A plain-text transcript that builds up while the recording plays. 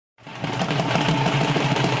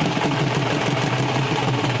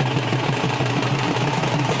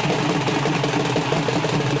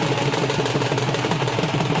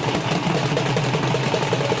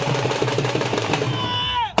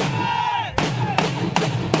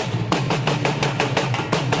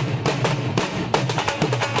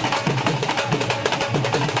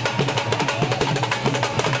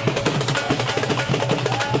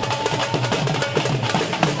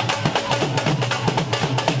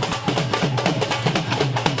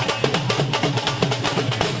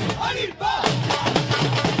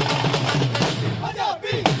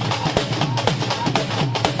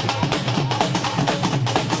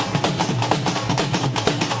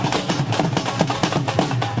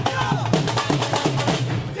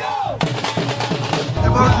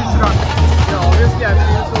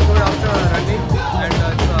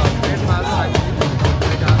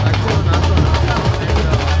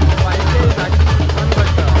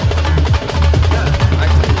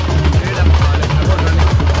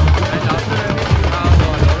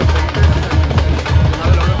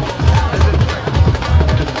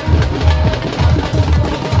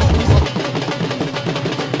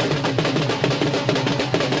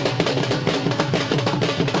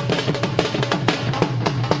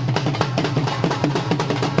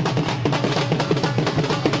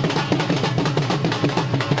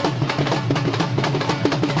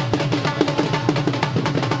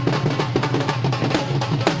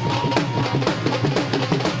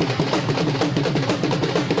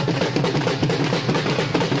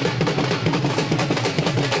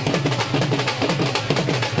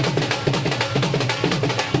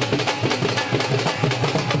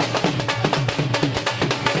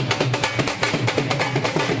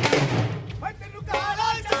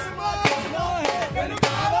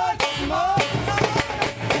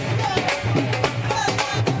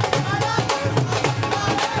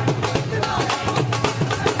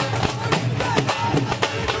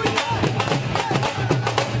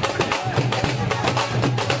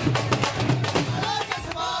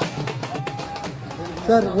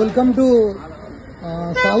Sir, welcome to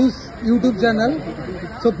South YouTube channel.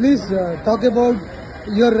 So please talk about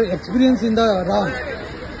your experience in the run.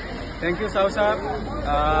 Thank you, Sav sir.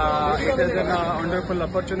 It is a wonderful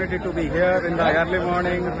opportunity to be here in the early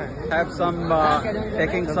morning, have some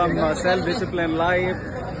taking some self-discipline life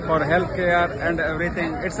for healthcare and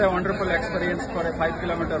everything. It's a wonderful experience for a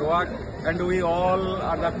 5-kilometer walk, and we all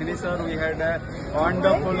are the finisher. We had a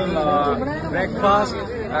wonderful breakfast,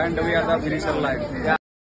 and we are the finisher line. Yeah.